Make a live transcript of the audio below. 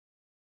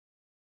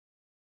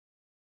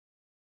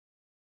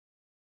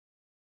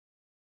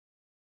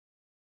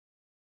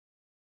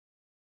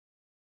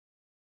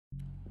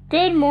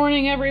Good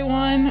morning,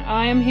 everyone.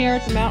 I am here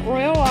at the Mount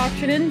Royal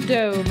auction in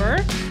Dover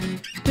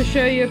to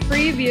show you a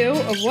preview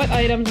of what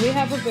items we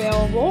have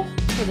available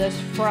for this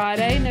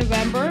Friday,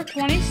 November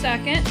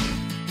 22nd.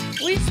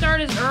 We start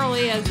as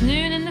early as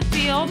noon in the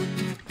field,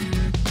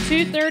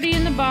 2:30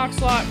 in the box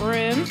lot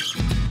room,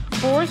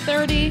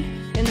 4:30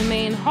 in the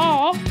main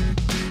hall,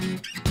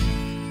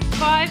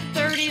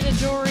 5:30 the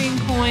jewelry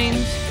and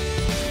coins.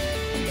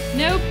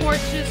 No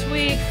porch this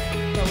week,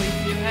 but we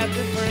do have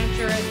the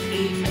furniture at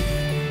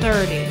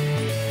 8:30.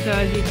 So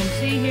as you can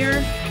see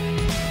here,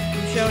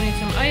 I'm showing you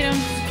some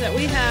items that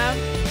we have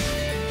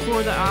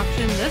for the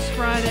auction this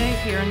Friday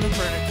here in the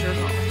furniture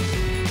hall.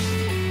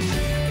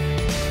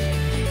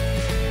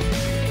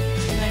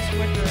 Nice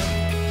wicker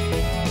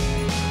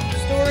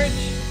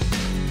storage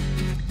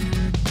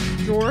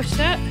drawer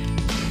set.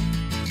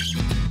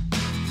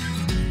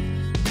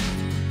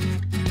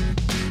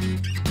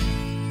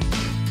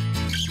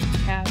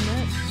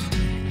 Cabinets,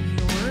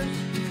 drawers,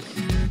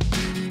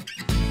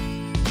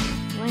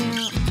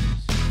 lamps,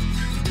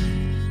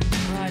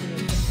 variety of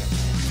different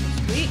lamps this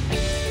week.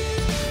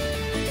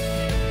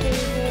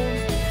 Table,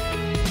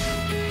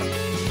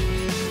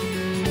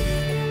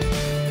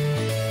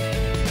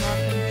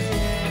 rocking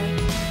chair,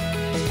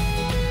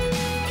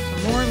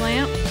 some more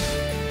lamps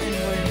and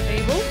wooden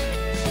tables.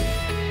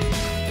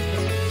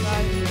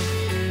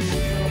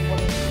 Little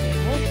wooden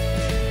table,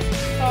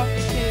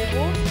 coffee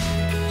table.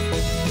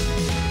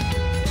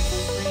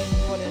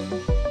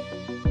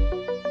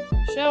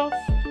 Shelf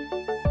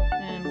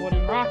and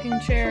wooden rocking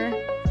chair,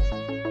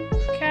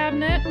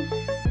 cabinet,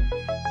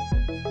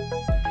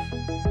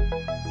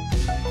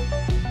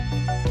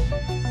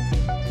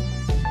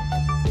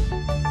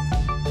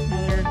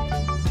 another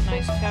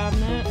nice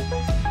cabinet,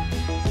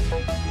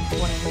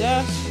 wooden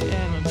desk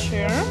and a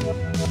chair.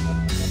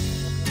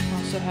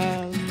 Also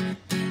have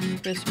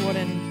this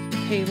wooden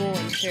table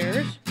and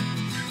chairs.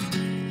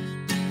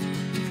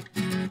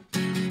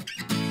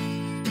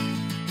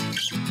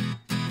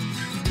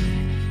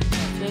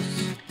 This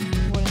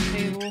wooden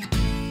table and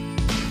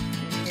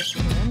this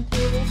wooden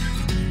table.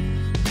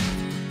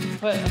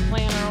 Put a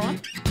planner on.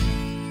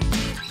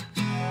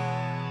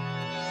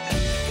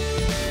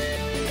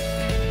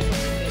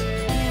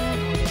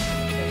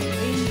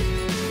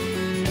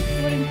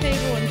 Wooden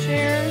table and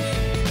chairs.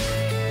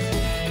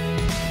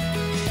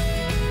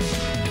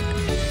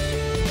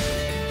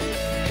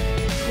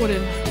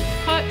 Wooden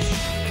hutch.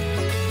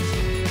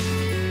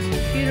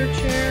 Computer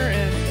chair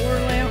and floor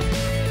lamp.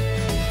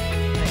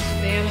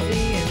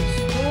 Vanity and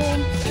stool,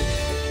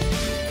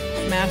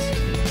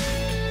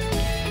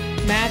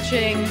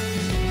 matching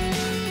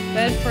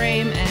bed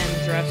frame and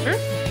dresser,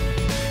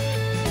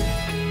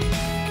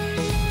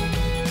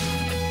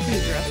 2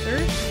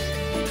 dressers,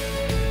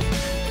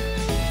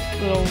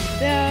 little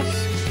desk,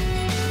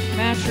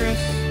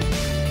 mattress,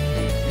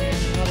 and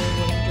another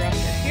wooden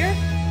dresser here.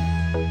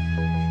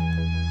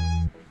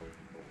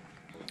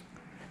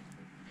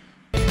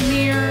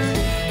 Mirror,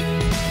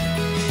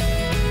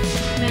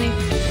 many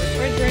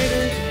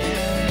refrigerators, and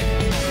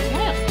another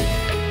lamp.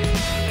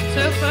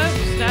 So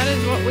folks, that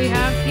is what we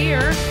have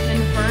here in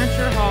the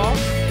furniture hall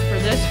for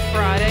this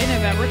Friday,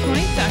 November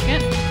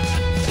 22nd.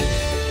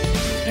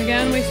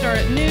 Again, we start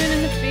at noon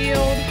in the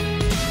field,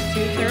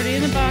 2:30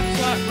 in the box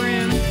lot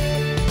room,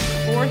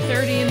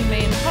 4:30 in the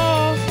main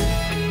hall,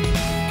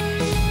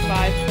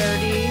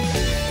 5:30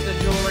 the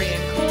jewelry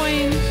and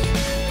coins.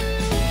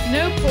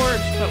 No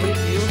porch, but we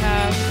do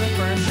have the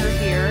furniture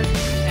here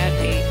at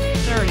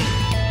 8:30.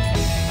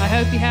 I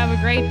hope you have a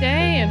great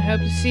day and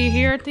hope to see you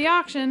here at the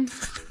auction.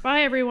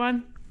 Bye,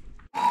 everyone.